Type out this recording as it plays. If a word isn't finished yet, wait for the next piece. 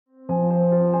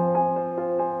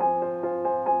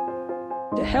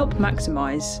To help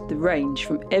maximise the range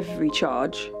from every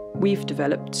charge, we've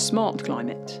developed Smart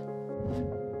Climate.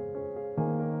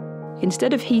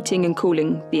 Instead of heating and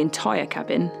cooling the entire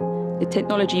cabin, the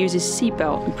technology uses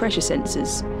seatbelt and pressure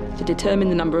sensors to determine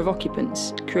the number of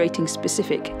occupants, creating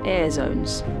specific air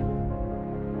zones.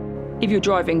 If you're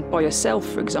driving by yourself,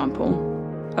 for example,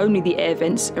 only the air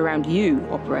vents around you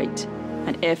operate,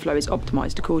 and airflow is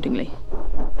optimised accordingly.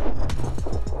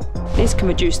 This can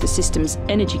reduce the system's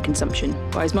energy consumption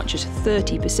by as much as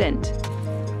 30%,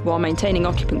 while maintaining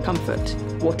occupant comfort,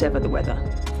 whatever the weather.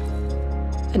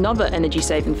 Another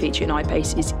energy-saving feature in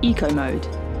I-Pace is Eco Mode.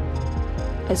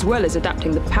 As well as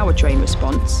adapting the powertrain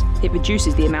response, it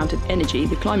reduces the amount of energy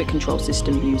the climate control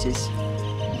system uses.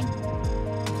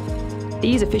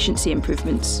 These efficiency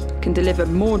improvements can deliver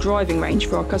more driving range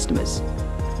for our customers.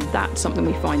 That's something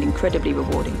we find incredibly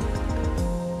rewarding.